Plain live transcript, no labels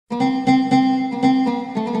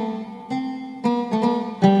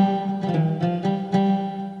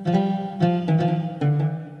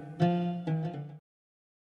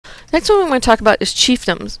Next one we want to talk about is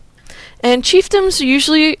chiefdoms. And chiefdoms are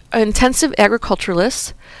usually intensive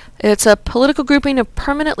agriculturalists. It's a political grouping of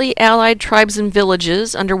permanently allied tribes and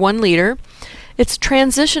villages under one leader. It's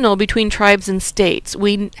transitional between tribes and states.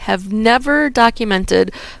 We have never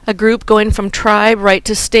documented a group going from tribe right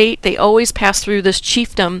to state. They always pass through this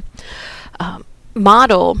chiefdom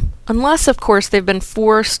model, unless, of course, they've been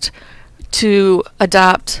forced to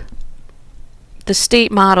adopt the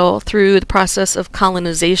state model through the process of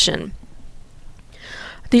colonization.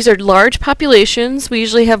 These are large populations. We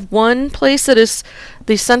usually have one place that is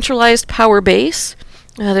the centralized power base.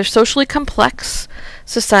 They're socially complex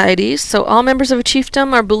societies, so all members of a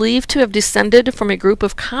chiefdom are believed to have descended from a group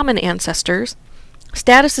of common ancestors.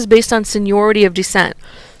 Status is based on seniority of descent.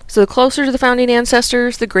 So the closer to the founding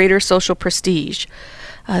ancestors, the greater social prestige.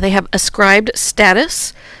 They have ascribed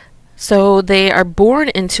status, so they are born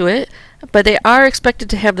into it, but they are expected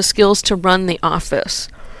to have the skills to run the office.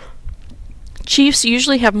 Chiefs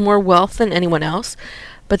usually have more wealth than anyone else,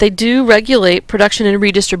 but they do regulate production and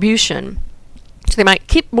redistribution. So they might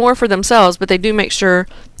keep more for themselves, but they do make sure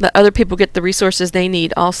that other people get the resources they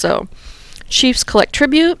need also. Chiefs collect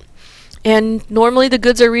tribute, and normally the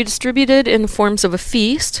goods are redistributed in the forms of a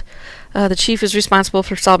feast. The chief is responsible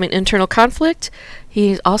for solving internal conflict.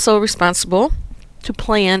 He's also responsible to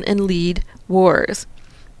plan and lead wars.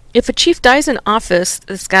 If a chief dies in office,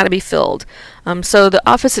 it's got to be filled. So the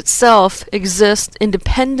office itself exists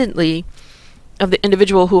independently of the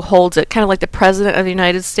individual who holds it, kind of like the President of the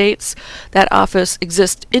United States. That office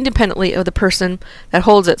exists independently of the person that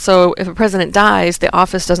holds it. So if a president dies, the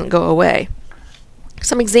office doesn't go away.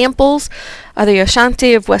 Some examples are the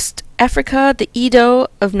Ashanti of West Africa, the Edo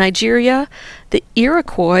of Nigeria, the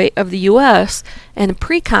Iroquois of the U.S., and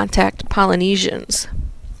pre-contact Polynesians.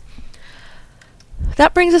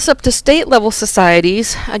 That brings us up to state-level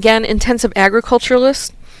societies. Again, intensive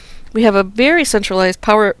agriculturalists. We have a very centralized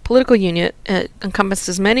political unit. It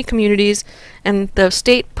encompasses many communities, and the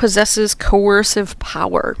state possesses coercive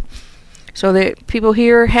power. So the people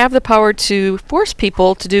here have the power to force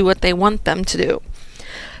people to do what they want them to do.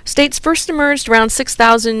 States first emerged around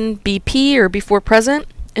 6000 BP or before present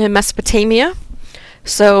in Mesopotamia.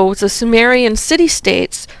 So the Sumerian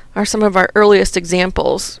city-states are some of our earliest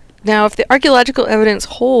examples. Now, if the archaeological evidence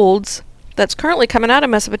holds that's currently coming out of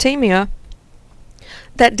Mesopotamia,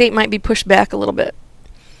 that date might be pushed back a little bit.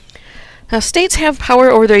 Now, states have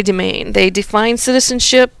power over their domain. They define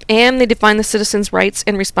citizenship and they define the citizens' rights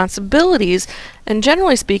and responsibilities. And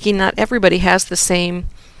generally speaking, not everybody has the same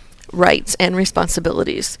rights and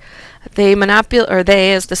responsibilities. They,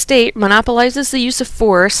 as the state, monopolizes the use of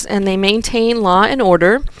force, and they maintain law and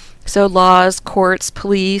order. So laws, courts,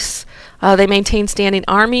 police. They maintain standing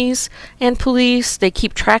armies and police. They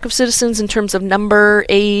keep track of citizens in terms of number,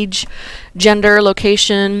 age, gender,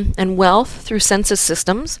 location, and wealth through census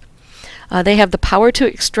systems. They have the power to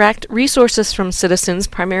extract resources from citizens,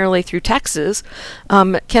 primarily through taxes.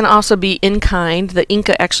 Can also be in kind. The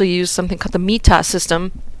Inca actually used something called the mita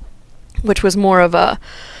system, which was more of a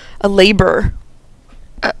labor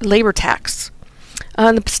tax.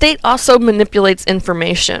 The state also manipulates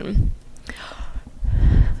information.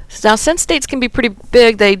 Now, since states can be pretty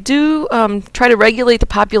big, they do try to regulate the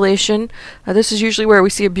population. This is usually where we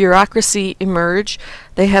see a bureaucracy emerge.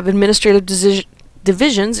 They have administrative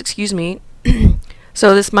divisions,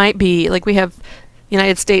 So this might be, like we have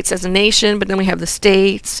United States as a nation, but then we have the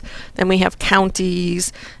states, then we have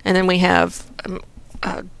counties, and then we have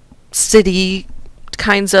city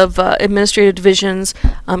kinds of administrative divisions,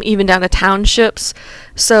 even down to townships.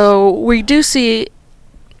 So we do see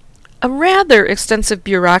a rather extensive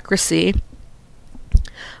bureaucracy.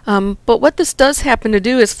 But what this does happen to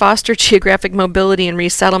do is foster geographic mobility and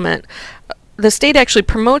resettlement. The state actually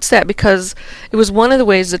promotes that because it was one of the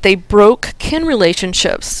ways that they broke kin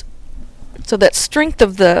relationships. So that strength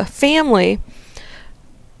of the family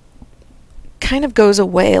kind of goes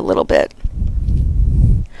away a little bit.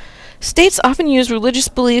 States often use religious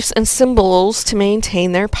beliefs and symbols to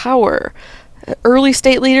maintain their power. Early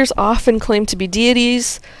state leaders often claim to be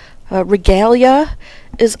deities. Regalia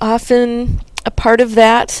is often a part of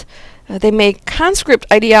that. They make conscript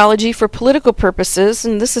ideology for political purposes,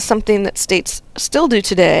 and this is something that states still do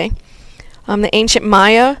today. The ancient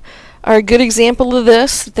Maya are a good example of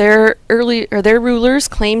this. Their rulers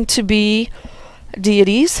claimed to be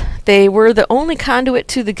deities. They were the only conduit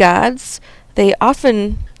to the gods. They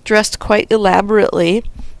often dressed quite elaborately.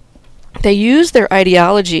 They used their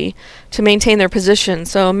ideology to maintain their position.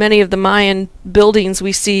 So many of the Mayan buildings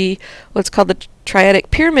we see what's called the triadic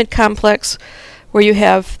pyramid complex, where you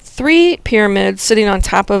have 3 pyramids sitting on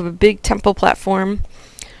top of a big temple platform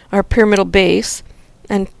or pyramidal base,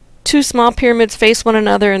 and two small pyramids face one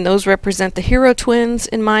another, and those represent the hero twins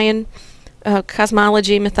in Mayan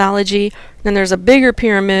cosmology, mythology. Then there's a bigger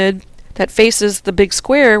pyramid that faces the big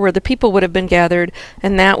square where the people would have been gathered,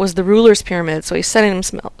 and that was the ruler's pyramid. So he's setting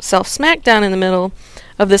himself smack down in the middle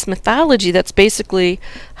of this mythology that's basically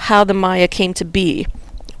how the Maya came to be.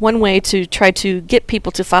 One way to try to get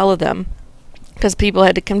people to follow them, because people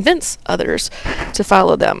had to convince others to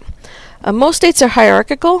follow them. Most states are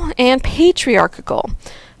hierarchical and patriarchal.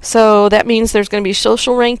 So that means there's going to be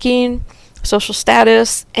social ranking, social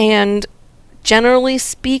status, and generally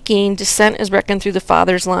speaking, descent is reckoned through the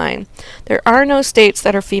father's line. There are no states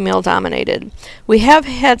that are female-dominated. We have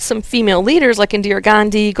had some female leaders like Indira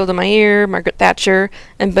Gandhi, Golda Meir, Margaret Thatcher,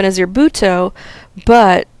 and Benazir Bhutto,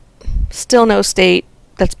 but still no state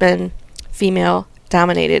that's been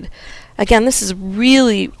female-dominated. Again, this is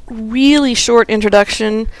really, really short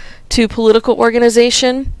introduction to political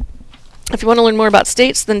organization. If you want to learn more about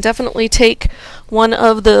states, then definitely take one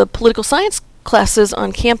of the political science classes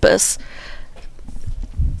on campus.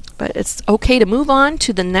 But it's okay to move on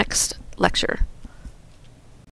to the next lecture.